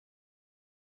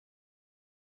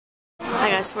Hi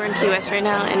guys, we're in Key West right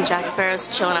now and Jack Sparrow's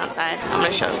chilling outside. I'm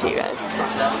gonna show him to you guys.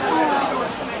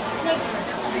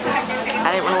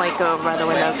 I didn't want to like go over by the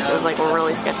window because it was like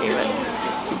really sketchy, but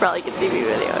you probably could see me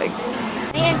videoing.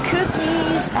 And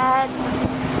cookies at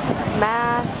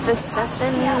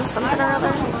Matheson something or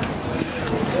other.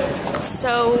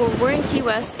 So we're in Key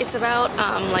West. It's about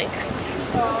like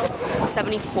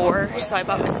 74, so I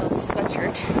bought myself a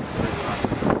sweatshirt.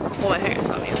 Well, my parents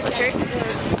bought me a sweatshirt.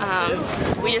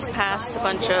 We just passed a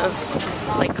bunch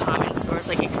of like common stores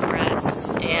like Express,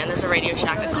 and there's a Radio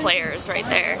Shack at Claire's right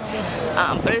there.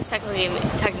 But it's technically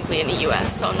in the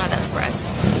US, so I'm not that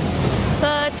surprised.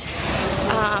 But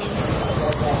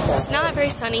it's not very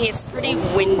sunny. It's pretty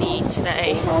windy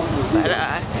today, but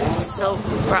still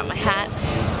brought my hat.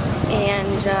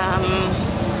 And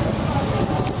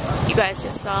you guys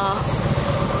just saw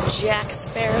Jack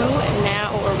Sparrow, and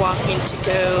now we're walking to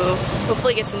go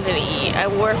hopefully get something to eat. I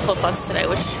wore flip-flops today,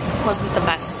 which wasn't the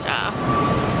best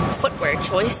footwear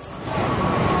choice.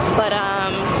 But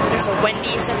there's a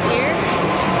Wendy's up here,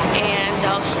 and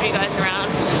I'll show you guys around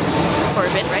for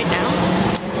a bit right now.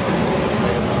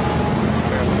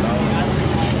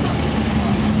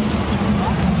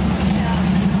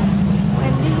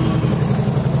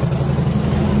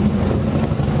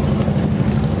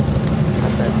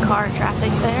 Car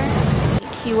traffic there.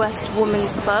 Key West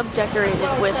Women's Club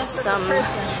decorated with some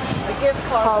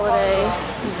holiday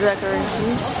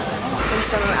decorations and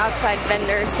some outside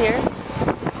vendors here.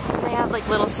 And they have like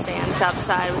little stands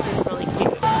outside, which is really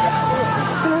cute.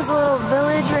 And there's a little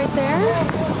village right there.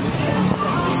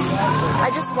 I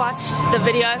just watched the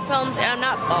video I filmed, and I'm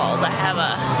not bald. I have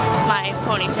my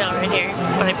ponytail right here,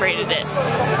 but I braided it.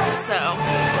 So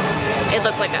it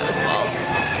looked like I was bald,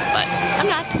 but I'm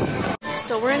not.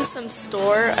 So we're in some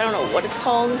store, I don't know what it's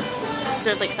called, so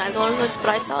there's like signs all over the place, but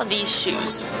I saw these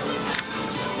shoes.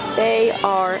 They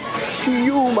are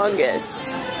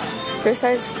humongous. They're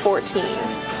size 14.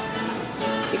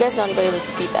 You guys know anybody with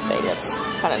feet that big? That's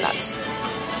kind of nuts.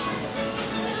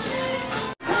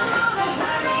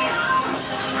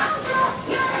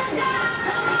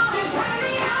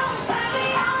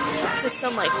 This is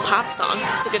some like pop song.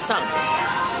 It's a good song.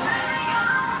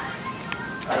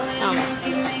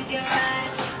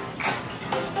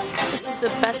 This is the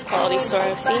best quality store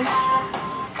I've seen.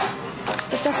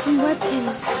 They've got some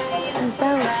weapons and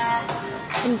belts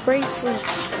and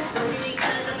bracelets.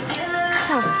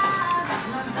 Huh.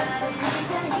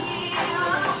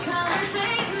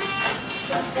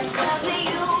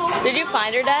 Did you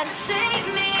find her, Dad?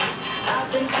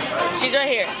 She's right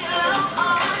here.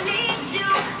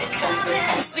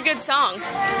 This is a good song.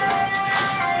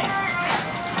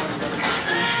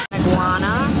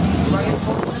 Iguana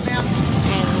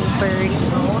and bird,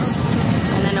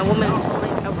 and then a woman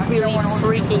holding a really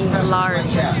freaking large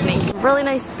snake. Really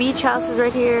nice beach houses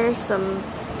right here. Some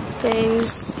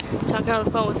things. I'm talking on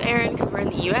the phone with Aaron because we're in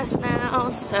the US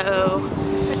now, so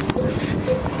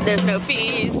there's no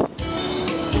fees.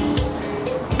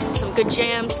 Some good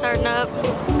jams starting up.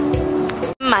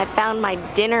 I found my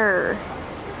dinner.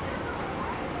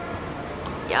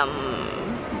 Yum.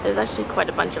 There's actually quite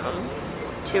a bunch of them.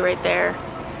 2 right there.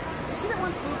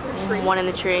 One in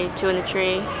the tree, 2 in the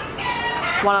tree,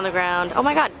 1 on the ground. Oh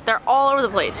my god, they're all over the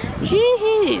place.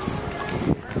 Jeez.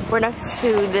 We're next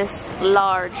to this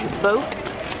large boat,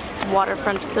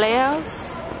 waterfront playhouse.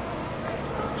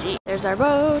 Gee. There's our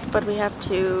boat, but we have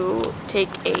to take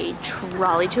a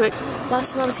trolley to it.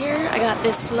 Last time I was here, I got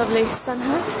this lovely sun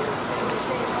hat,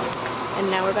 and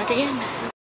now we're back again.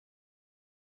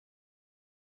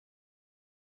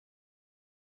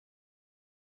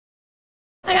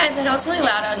 Hi guys, I know it's really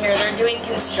loud out here. They're doing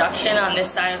construction on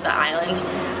this side of the island.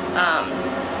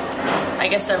 I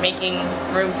guess they're making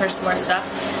room for some more stuff.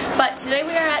 But today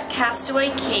we are at Castaway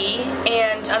Cay,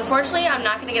 and unfortunately I'm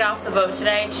not going to get off the boat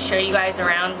today to show you guys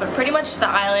around, but pretty much the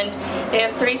island, they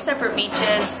have 3 separate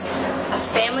beaches, a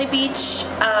family beach,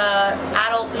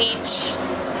 adult beach,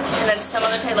 and then some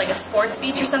other type, like a sports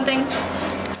beach or something.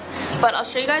 But I'll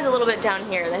show you guys a little bit down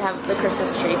here. They have the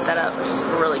Christmas tree set up, which is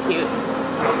really cute.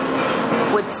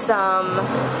 With some,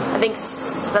 I think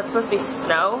that's supposed to be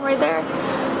snow right there.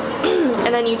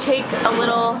 And then you take a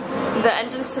little, the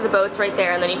entrance to the boat's right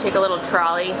there, and then you take a little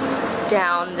trolley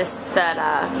down that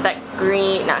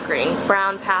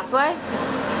brown pathway.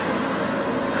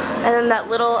 And then that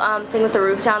little thing with the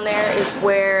roof down there is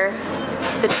where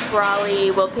the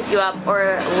trolley will pick you up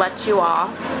or let you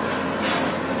off.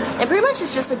 And pretty much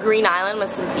it's just a green island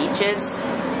with some beaches.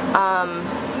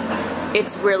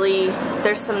 It's really,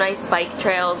 there's some nice bike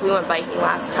trails. We went biking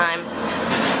last time.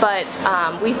 But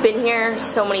we've been here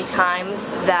so many times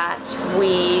that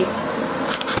we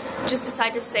just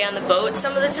decide to stay on the boat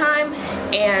some of the time,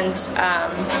 and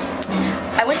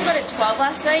I went to bed at 12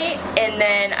 last night, and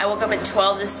then I woke up at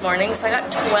 12 this morning, so I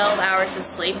got 12 hours of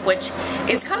sleep, which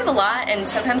is kind of a lot, and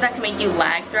sometimes that can make you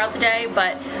lag throughout the day,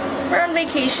 but we're on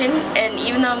vacation, and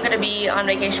even though I'm going to be on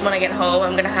vacation when I get home,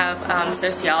 I'm going to have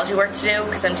sociology work to do,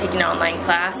 because I'm taking an online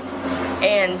class,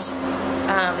 and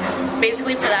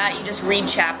basically for that you just read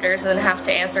chapters and then have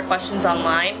to answer questions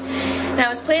online. Now I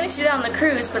was planning to do that on the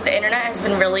cruise, but the internet has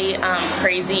been really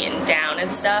crazy and down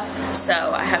and stuff, so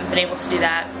I haven't been able to do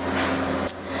that.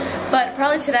 But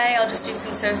probably today I'll just do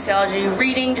some sociology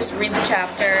reading, just read the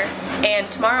chapter, and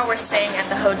tomorrow we're staying at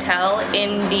the hotel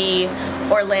in the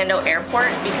Orlando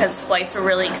airport because flights were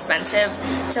really expensive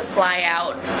to fly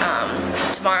out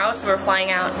tomorrow, so we're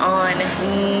flying out on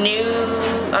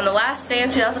the last day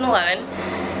of 2011.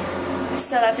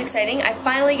 So that's exciting. I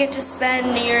finally get to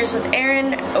spend New Year's with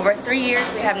Aaron. Over 3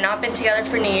 years we have not been together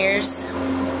for New Year's,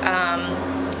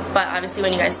 but obviously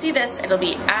when you guys see this it'll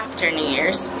be after New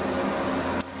Year's.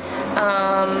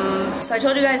 So I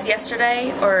told you guys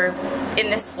yesterday, or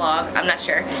in this vlog, I'm not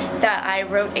sure, that I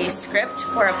wrote a script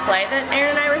for a play that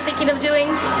Aaron and I were thinking of doing.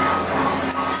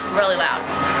 It's really loud.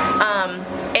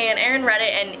 And Aaron read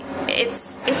it, and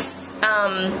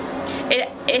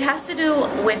it has to do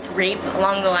with rape,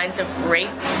 along the lines of rape,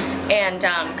 and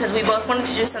because we both wanted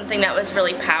to do something that was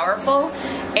really powerful,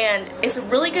 and it's a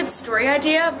really good story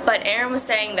idea, but Aaron was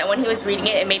saying that when he was reading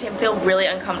it, it made him feel really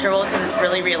uncomfortable because it's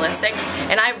really realistic,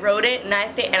 and I wrote it, and I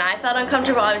felt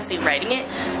uncomfortable obviously writing it,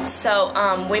 so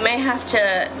we may have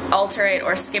to alter it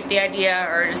or skip the idea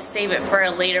or just save it for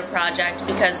a later project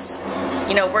because,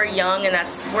 you know, we're young and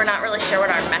we're not really sure what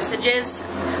our message is.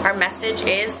 Our message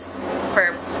is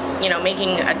for, you know,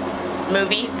 making a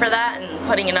movie for that and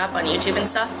putting it up on YouTube and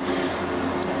stuff.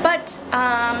 But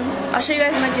I'll show you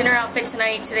guys my dinner outfit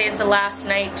tonight. Today is the last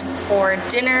night for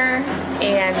dinner,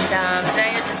 and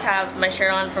today I just have my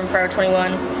shirt on from Forever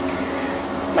 21.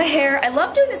 My hair, I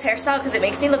love doing this hairstyle because it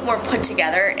makes me look more put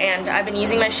together, and I've been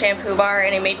using my shampoo bar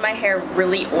and it made my hair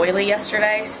really oily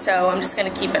yesterday, so I'm just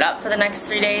going to keep it up for the next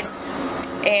 3 days.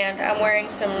 And I'm wearing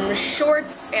some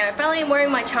shorts, and I finally am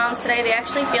wearing my Toms today. They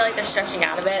actually feel like they're stretching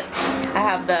out a bit. I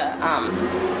have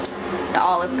the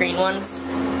olive green ones.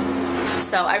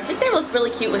 So I think they look really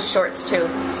cute with shorts too.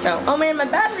 So, oh man, my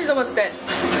battery's almost dead.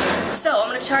 So I'm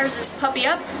going to charge this puppy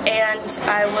up, and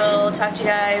I will talk to you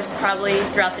guys probably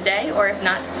throughout the day, or if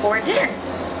not, for dinner.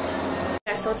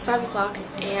 Okay, so it's 5 o'clock,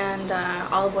 and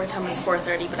all aboard time is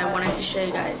 4:30, but I wanted to show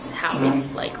you guys how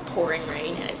it's like pouring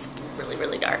rain, and it's really,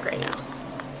 really dark right now.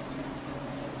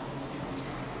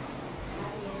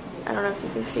 I don't know if you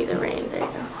can see the rain. There you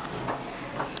go.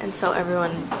 And so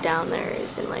everyone down there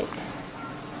is in like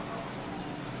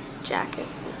jackets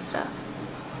and stuff.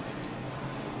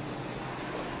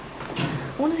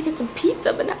 I wanted to get some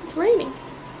pizza, but now it's raining.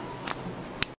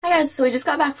 Hi guys, so we just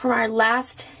got back from our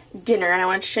last dinner, and I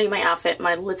wanted to show you my outfit.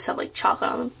 My lips have like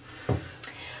chocolate on them.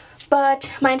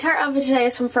 But my entire outfit today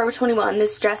is from Forever 21.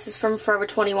 This dress is from Forever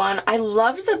 21. I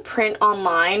loved the print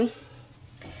online,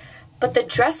 but the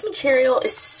dress material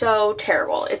is so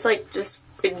terrible. It's like just,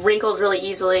 it wrinkles really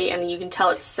easily, and you can tell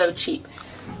it's so cheap.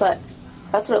 But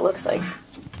that's what it looks like.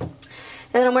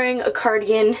 And then I'm wearing a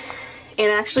cardigan, and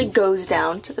it actually goes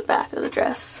down to the back of the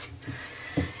dress.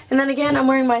 And then again, I'm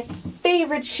wearing my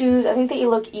favorite shoes. I think that you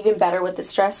look even better with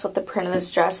this dress, with the print of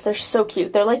this dress. They're so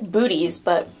cute. They're like booties,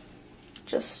 but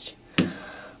just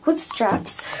with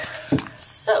straps.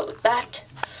 So that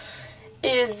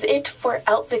is it for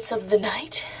outfits of the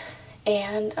night,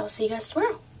 and I'll see you guys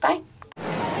tomorrow. Bye.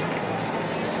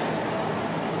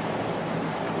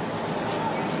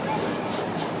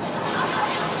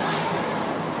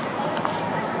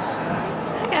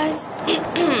 Hi guys.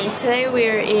 Today we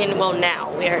are in, well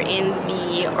now, we are in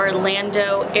the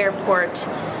Orlando Airport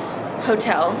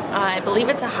Hotel. I believe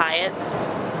it's a Hyatt.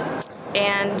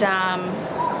 And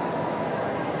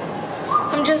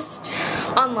I'm just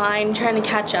online trying to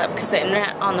catch up because the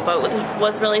internet on the boat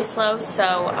was really slow,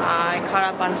 so I caught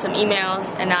up on some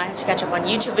emails, and now I have to catch up on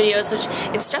YouTube videos, which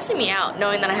it's stressing me out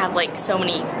knowing that I have like so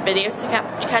many videos to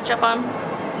catch up on.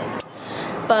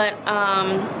 But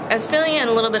I was feeling in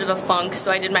a little bit of a funk, so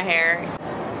I did my hair.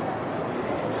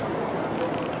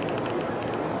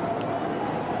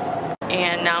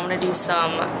 And now I'm going to do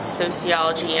some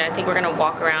sociology, and I think we're going to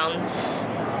walk around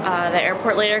the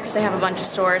airport later because they have a bunch of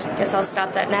stores. Guess I'll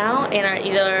stop that now, and I'll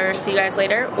either see you guys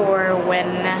later or when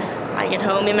I get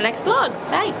home in my next vlog.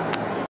 Bye!